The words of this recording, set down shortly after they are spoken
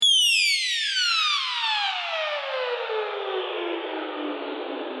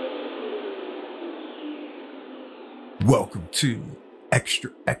Welcome to Extra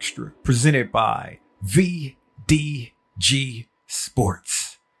Extra, presented by VDG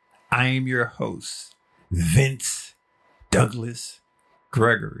Sports. I am your host, Vince Douglas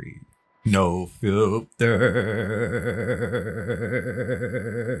Gregory. No filter.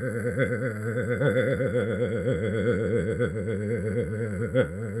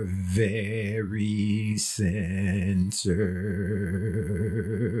 Very censored.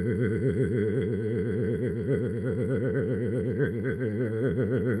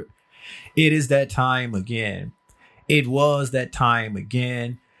 It is that time again. It was that time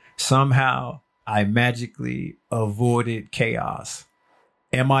again. Somehow I magically avoided chaos.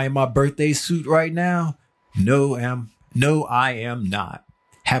 Am I in my birthday suit right now? No, I am not.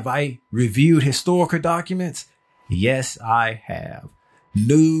 Have I reviewed historical documents? Yes, I have.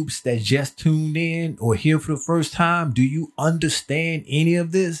 Noobs that just tuned in or here for the first time, do you understand any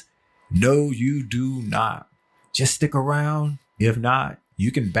of this? No, you do not. Just stick around. If not,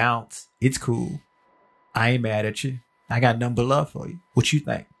 you can bounce. It's cool. I ain't mad at you. I got nothing but love for you. What you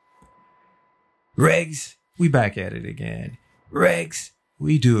think? Regs, we back at it again. Regs,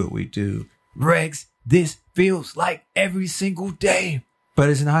 we do what we do. Regs, this feels like every single day. But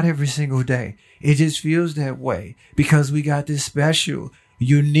it's not every single day. It just feels that way because we got this special,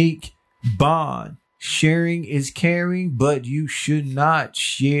 unique bond. Sharing is caring, but you should not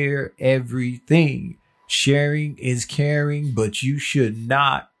share everything. Sharing is caring, but you should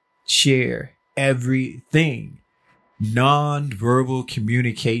not share everything. Non-verbal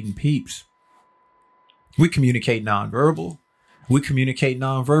communicating peeps. We communicate non-verbal. We communicate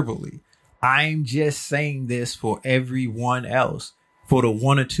non-verbally. I'm just saying this for everyone else, for the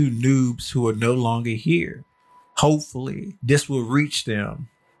one or two noobs who are no longer here. Hopefully, this will reach them.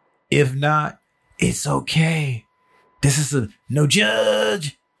 If not, it's okay. This is a no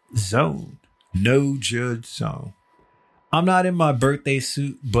judge zone. No judge zone. I'm not in my birthday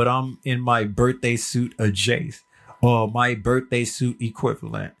suit, but I'm in my birthday suit adjacent or my birthday suit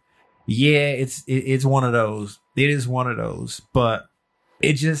equivalent. Yeah, it's one of those. It is one of those, but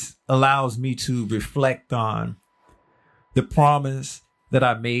it just allows me to reflect on the promise that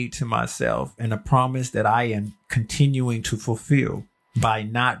I made to myself and the promise that I am continuing to fulfill by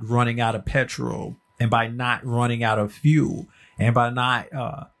not running out of petrol and by not running out of fuel and by not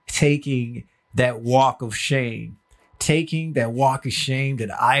taking that walk of shame,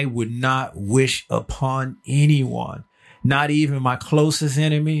 that I would not wish upon anyone, not even my closest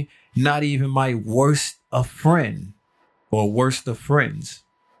enemy, not even my worst of friend or worst of friends.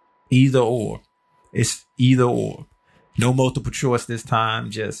 Either or. It's either or. No multiple choice this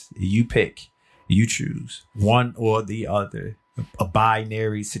time. Just you pick. You choose one or the other. A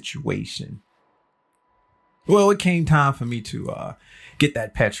binary situation. Well, it came time for me to get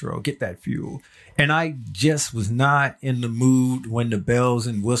that petrol, get that fuel. And I just was not in the mood when the bells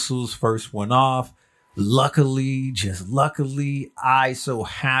and whistles first went off. Luckily, I so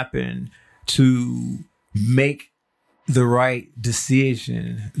happened to make the right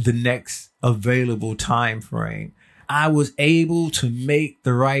decision the next available time frame. I was able to make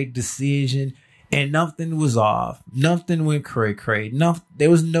the right decision and nothing was off. Nothing went cray. There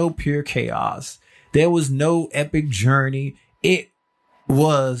was no pure chaos. There was no epic journey. It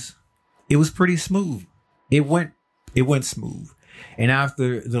was pretty smooth. It went smooth. And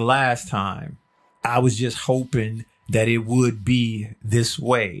after the last time, I was just hoping that it would be this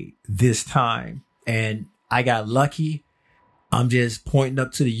way this time. And I got lucky. I'm just pointing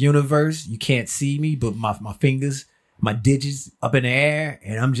up to the universe. You can't see me, but my fingers, my digits up in the air.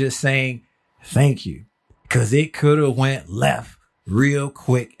 And I'm just saying, thank you. Cause it could have went left real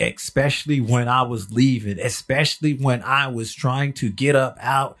quick, especially when I was leaving, especially when I was trying to get up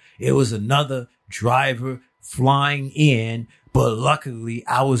out. It was another driver flying in. But luckily,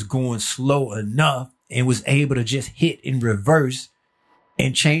 I was going slow enough and was able to just hit in reverse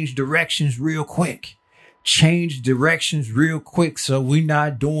and change directions real quick. So we're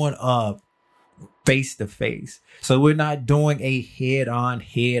not doing face to face. So we're not doing a head on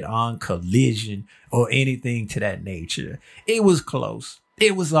collision or anything to that nature. It was close.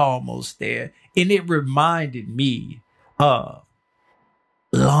 It was almost there. And it reminded me of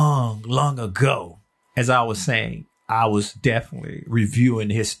long ago, as I was saying. I was definitely reviewing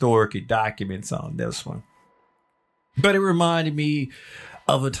historic documents on this one. But it reminded me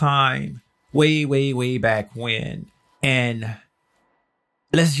of a time way back when. And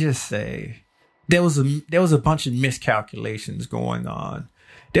let's just say there was a bunch of miscalculations going on.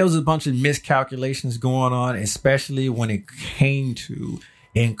 Especially when it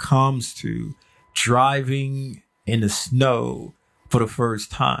comes to driving in the snow for the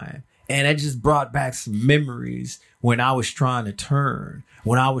first time. And it just brought back some memories when I was trying to turn,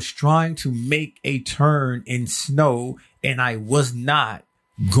 when I was trying to make a turn in snow and I was not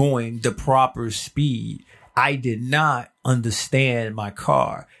going the proper speed. I did not understand my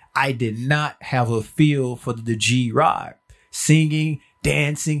car. I did not have a feel for the G ride. Singing,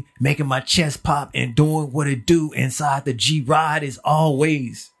 dancing, making my chest pop and doing what it do inside the G ride has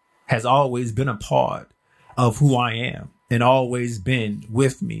always been a part of who I am and always been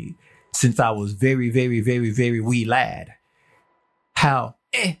with me since I was very, very, very, very wee lad.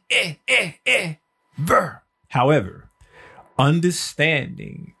 However,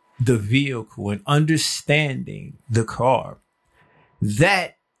 understanding the vehicle and understanding the car,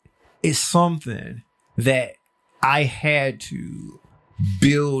 that is something that I had to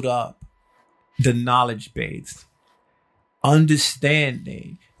build up the knowledge base.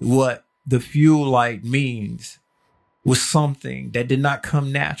 Understanding what the fuel light means was something that did not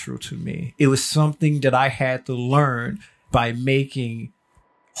come natural to me. It was something that I had to learn by making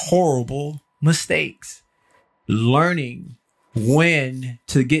horrible mistakes. Learning when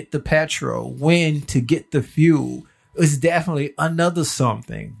to get the petrol, when to get the fuel is definitely another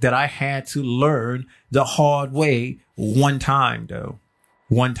something that I had to learn the hard way one time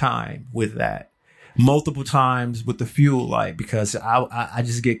with that. Multiple times with the fuel light because I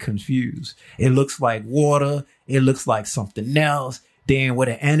just get confused. It looks like water. It looks like something else. Then where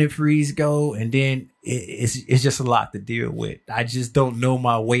the antifreeze go, and then it's just a lot to deal with. I just don't know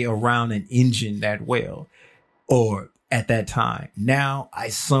my way around an engine that well, or at that time. Now I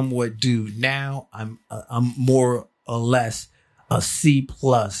somewhat do. Now I'm more or less a C+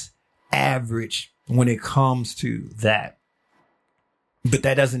 average when it comes to that. But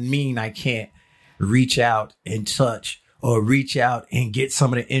that doesn't mean I can't reach out and touch or reach out and get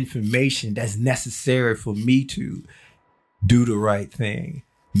some of the information that's necessary for me to do the right thing,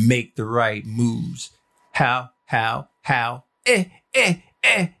 make the right moves. However,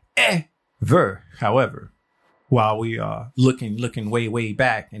 while we are looking way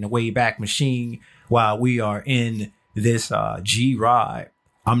back in the way back machine, while we are in this G ride,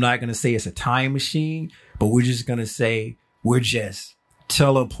 I'm not going to say it's a time machine, but we're just going to say we're just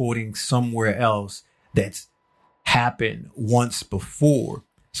teleporting somewhere else that's happened once before.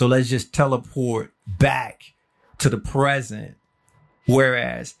 So let's just teleport back to the present.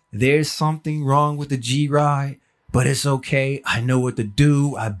 Whereas there's something wrong with the G ride, but it's okay. I know what to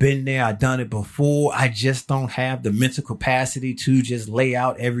do. I've been there. I've done it before. I just don't have the mental capacity to just lay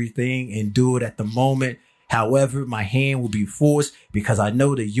out everything and do it at the moment. However, my hand will be forced because I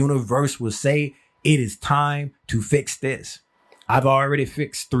know the universe will say it is time to fix this. I've already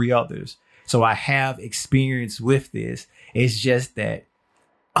fixed 3 others. So I have experience with this. It's just that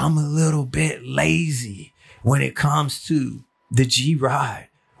I'm a little bit lazy when it comes to the G ride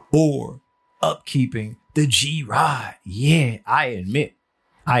or upkeeping the G ride. Yeah, I admit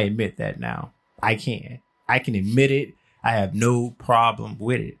that now. I can admit it. I have no problem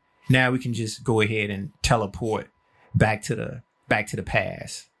with it. Now we can just go ahead and teleport back to the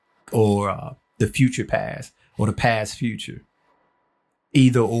past or the future past or the past future.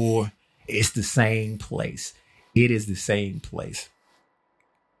 Either or, it's the same place. It is the same place.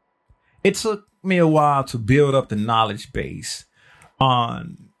 It took me a while to build up the knowledge base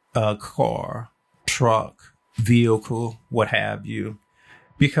on a car, truck, vehicle, what have you,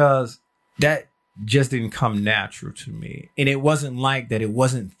 because that just didn't come natural to me. And it wasn't like that. It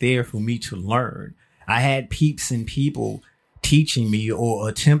wasn't there for me to learn. I had peeps and people teaching me or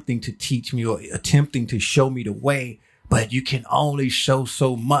attempting to teach me or attempting to show me the way, but you can only show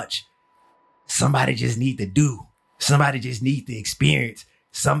so much. Somebody just need to do. Somebody just need to experience.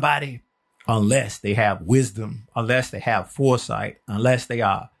 Somebody, unless they have wisdom, unless they have foresight, unless they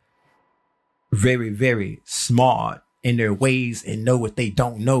are very, very smart in their ways and know what they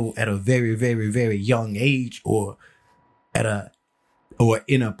don't know at a very, very, very young age, or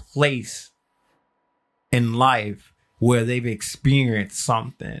in a place in life where they've experienced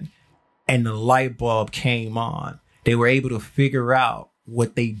something and the light bulb came on. They were able to figure out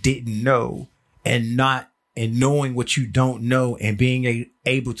what they didn't know, and knowing what you don't know and being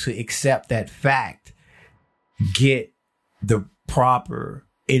able to accept that fact, get the proper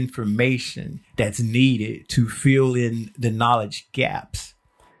information that's needed to fill in the knowledge gaps.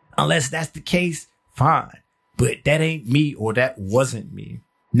 Unless that's the case, fine. But that ain't me, or that wasn't me.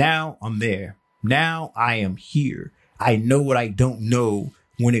 Now I'm there. Now I am here. I know what I don't know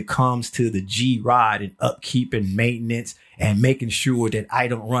when it comes to the G ride and upkeep and maintenance and making sure that I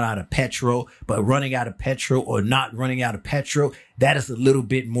don't run out of petrol. But running out of petrol or not running out of petrol, that is a little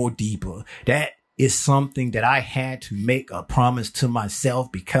bit more deeper. That is something that I had to make a promise to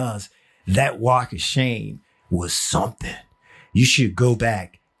myself, because that walk of shame was something. You should go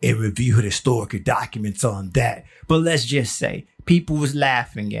back and review historical documents on that. But let's just say people was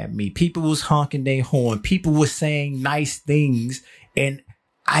laughing at me. People was honking their horn. People was saying nice things. And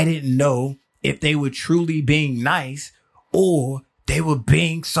I didn't know if they were truly being nice or they were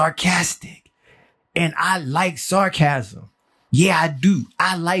being sarcastic. And I like sarcasm. Yeah, I do.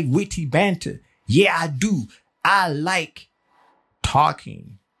 I like witty banter. Yeah, I do. I like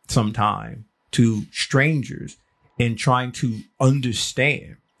talking sometime to strangers and trying to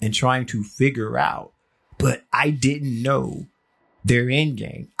understand and trying to figure out. But I didn't know their end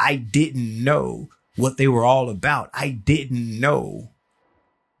game. I didn't know what they were all about. I didn't know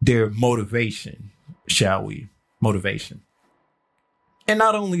their motivation, motivation. And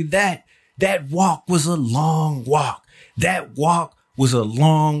not only that, that walk was a long walk. That walk was a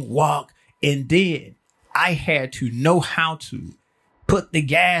long walk. And then I had to know how to put the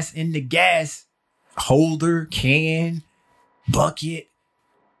gas in the gas holder, can, bucket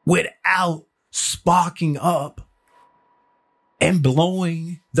without sparking up and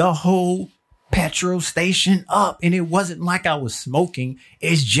blowing the whole petrol station up. And it wasn't like I was smoking.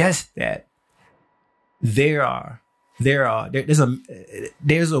 It's just that there's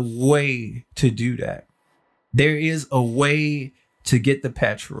a way to do that. There is a way to get the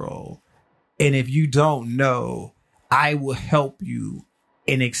petrol. And if you don't know, I will help you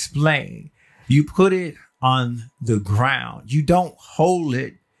and explain. You put it on the ground. You don't hold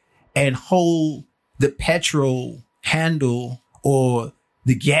it and hold the petrol handle or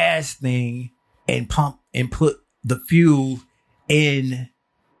the gas thing and pump and put the fuel in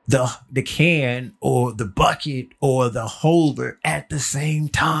the can or the bucket or the holder at the same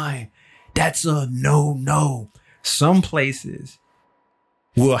time. That's a no. Some places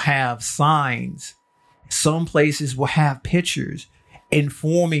will have signs. Some places will have pictures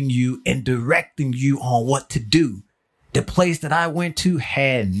informing you and directing you on what to do. The place that I went to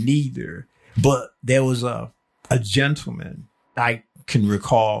had neither, but there was a gentleman I can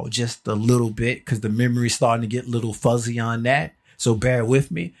recall just a little bit because the memory's starting to get a little fuzzy on that. So bear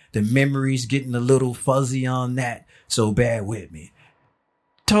with me. The memory's getting a little fuzzy on that. So bear with me.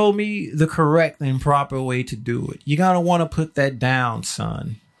 Told me the correct and proper way to do it. You're going to want to put that down,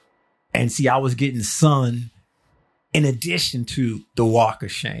 son. And see, I was getting sun in addition to the walk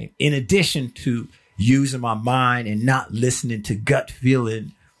of shame, in addition to using my mind and not listening to gut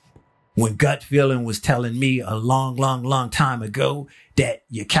feeling when gut feeling was telling me a long time ago that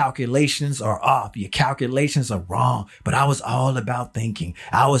your calculations are off. Your calculations are wrong. But I was all about thinking.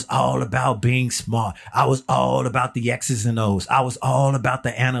 I was all about being smart. I was all about the X's and O's. I was all about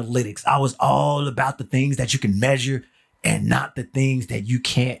the analytics. I was all about the things that you can measure and not the things that you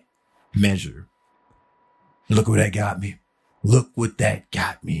can't measure. Look what that got me. Look what that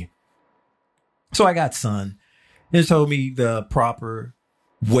got me. So I got sun. It told me the proper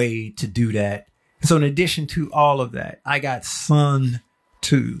way to do that. So in addition to all of that, I got son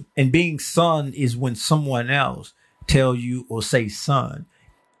too. And being son is when someone else tell you or say son.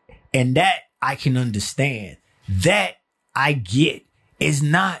 And that I can understand. That I get is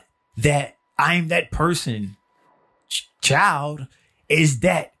not that I'm that person child. Is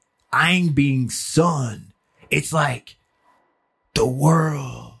that I'm being son. It's like the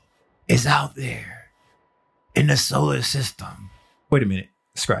world is out there in the solar system. Wait a minute.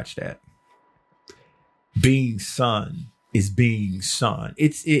 Scratch that. Being son is being son.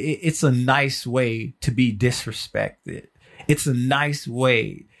 It's a nice way to be disrespected. It's a nice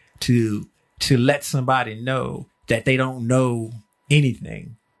way to let somebody know that they don't know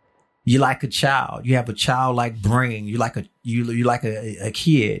anything. You're like a child. You have a childlike brain. You like a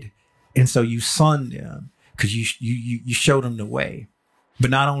kid, and so you son them because you show them the way. But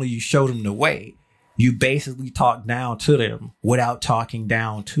not only you show them the way, you basically talk down to them without talking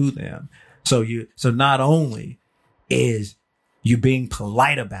down to them. So not only is you being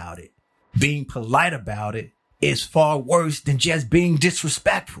polite about it is far worse than just being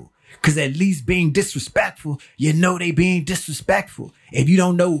disrespectful. Cause at least being disrespectful, you know they being disrespectful. If you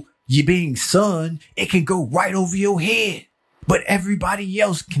don't know you're being son, it can go right over your head. But everybody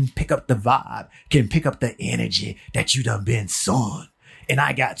else can pick up the vibe, can pick up the energy that you done been son. And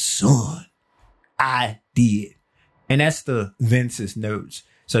I got son. I did. And that's the Vince's notes.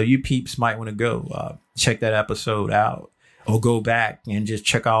 So you peeps might want to go check that episode out or go back and just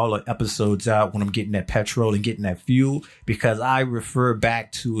check all the episodes out when I'm getting that petrol and getting that fuel, because I refer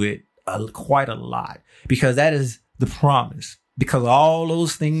back to it quite a lot, because that is the promise, because all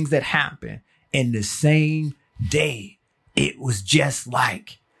those things that happen in the same day, it was just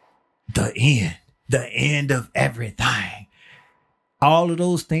like the end of everything. All of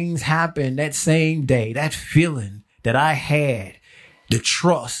those things happened that same day. That feeling that I had, the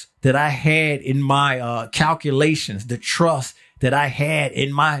trust that I had in my calculations, the trust that I had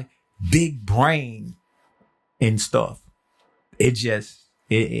in my big brain and stuff. It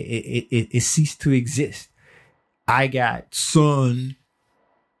ceased to exist. I got sun.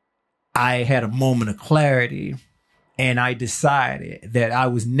 I had a moment of clarity, and I decided that I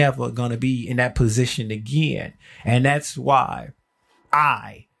was never going to be in that position again. And that's why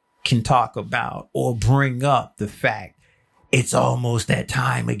I can talk about or bring up the fact it's almost that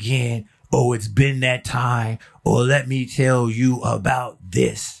time again. Oh, it's been that time. Or let me tell you about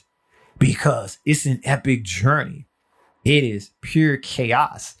this, because it's an epic journey. It is pure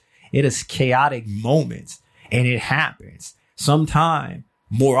chaos. It is chaotic moments, and it happens sometime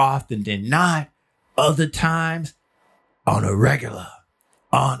more often than not. Other times on a regular.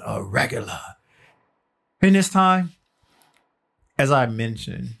 And this time, as I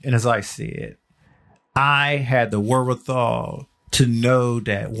mentioned, and as I said, I had the wherewithal to know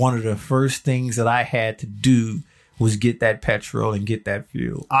that one of the first things that I had to do was get that petrol and get that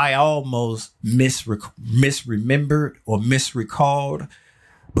fuel. I almost misremembered or misrecalled,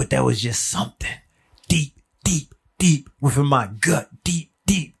 but that was just something deep within my gut, deep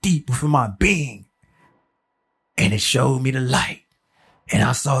within my being. And it showed me the light, and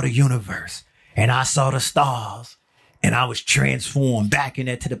I saw the universe, and I saw the stars, and I was transformed back in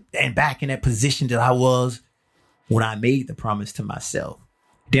that position that I was when I made the promise to myself.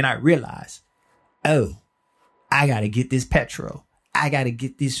 Then I realized, oh, I got to get this petrol. I got to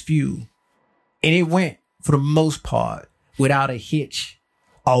get this fuel. And it went, for the most part, without a hitch.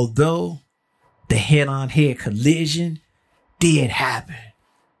 Although the head-on-head collision did happen.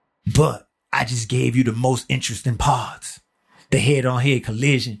 But I just gave you the most interesting parts. The head-on-head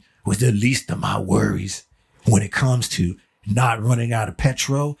collision was the least of my worries when it comes to not running out of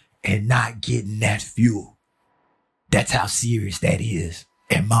petrol and not getting that fuel. That's how serious that is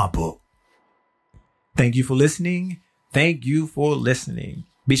in my book. Thank you for listening. Be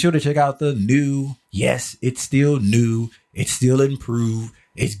sure to check out the new. Yes, it's still new. It's still improved.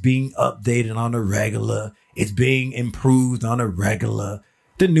 It's being updated on a regular. It's being improved on a regular.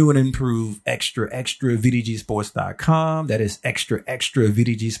 The new and improved extra VDGsports.com. That is extra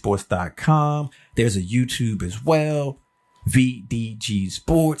VDGsports.com. There's a YouTube as well. VDG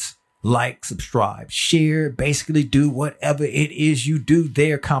Sports. Like, subscribe, share, basically do whatever it is you do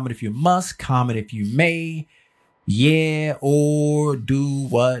there. Comment if you must, comment if you may. Yeah, or do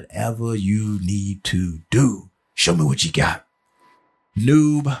whatever you need to do. Show me what you got.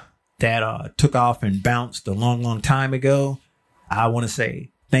 Noob that took off and bounced a long time ago. I want to say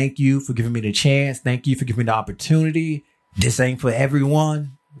thank you for giving me the chance. Thank you for giving me the opportunity. This ain't for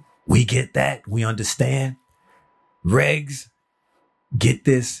everyone. We get that. We understand. Regs, get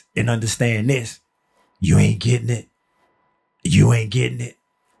this and understand this. You ain't getting it.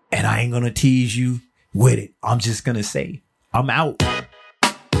 And I ain't going to tease you with it. I'm just going to say, I'm out.